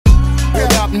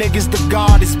niggas, the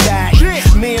God is back.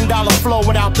 $1 million flow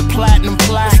without the platinum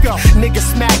plaque.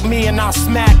 Niggas smack me and I'll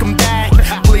smack him back.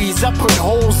 Please, I put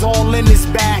holes all in his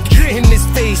back, in his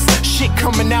face, shit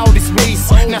coming out his waist.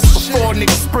 That's before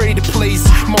niggas spray the place.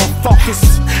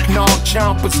 Motherfuckers, nog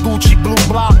chompers, Gucci blue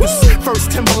blockers,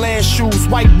 first Timberland shoes,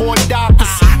 white boy Dockers.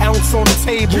 Ounce on the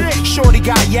table, shorty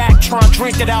got yak, tryna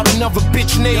drink it out another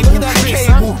bitch navel.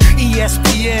 Cable,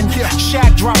 ESPN,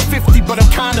 Shaq dropped 50, but I'm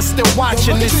kinda still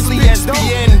watching this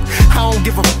ESPN. I don't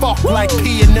give a fuck like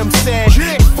P and them said.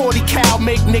 40 cal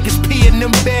make niggas pee in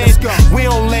them beds. We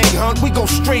don't leg hunt, we go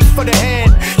straight for the head.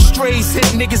 Strays hit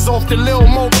niggas off the little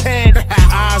moped.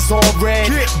 Eyes all red,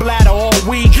 bladder all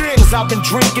weak, cause I've been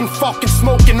drinking, fucking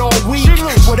smoking all week.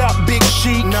 What up, Big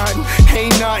Sheek? Nothing,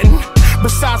 ain't nothing.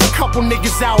 Besides a couple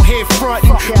niggas out here frontin',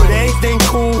 but everything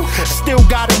cool. Still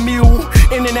got a mule,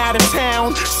 in and out of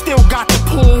town. Still got the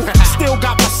pool, still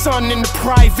got my son in the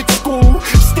private school.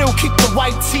 Still keep the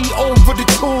white tee over the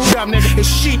tool. It's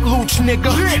Sheek Louch, nigga,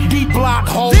 dblock,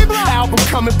 ho. Album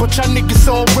coming, but y'all niggas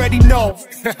already know.